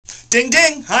Ding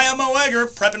ding! Hi, I'm Mo Egger,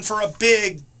 prepping for a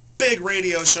big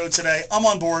radio show today. I'm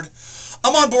on board.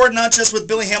 I'm on board not just with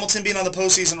Billy Hamilton being on the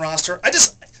postseason roster. I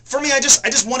just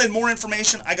wanted more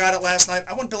information. I got it last night.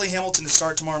 I want Billy Hamilton to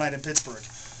start tomorrow night in Pittsburgh.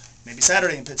 Maybe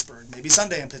Saturday in Pittsburgh. Maybe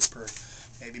Sunday in Pittsburgh.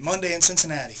 Maybe Monday in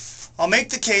Cincinnati. I'll make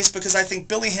the case because I think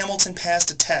Billy Hamilton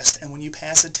passed a test, and when you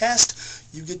pass a test,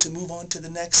 you get to move on to the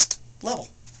next level.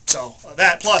 So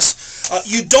that plus,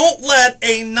 you don't let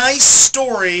a nice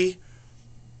story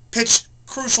pitch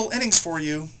crucial innings for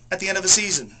you at the end of a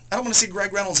season. I don't want to see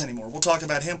Greg Reynolds anymore. We'll talk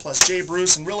about him plus Jay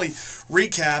Bruce and really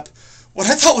recap what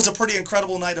I thought was a pretty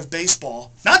incredible night of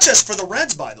baseball. Not just for the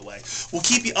Reds, by the way. We'll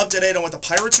keep you up to date on what the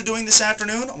Pirates are doing this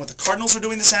afternoon, on what the Cardinals are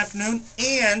doing this afternoon,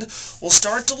 and we'll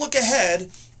start to look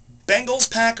ahead.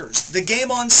 Bengals-Packers. The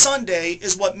game on Sunday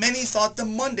is what many thought the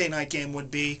Monday night game would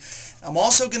be. I'm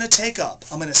also going to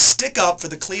stick up for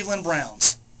the Cleveland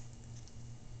Browns.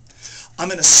 I'm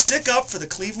going to stick up for the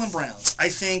Cleveland Browns. I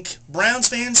think Browns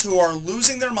fans who are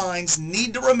losing their minds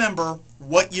need to remember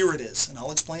what year it is, and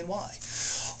I'll explain why.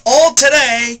 All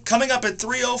today, coming up at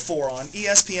 3:04 on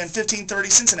ESPN 1530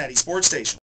 Cincinnati Sports Station.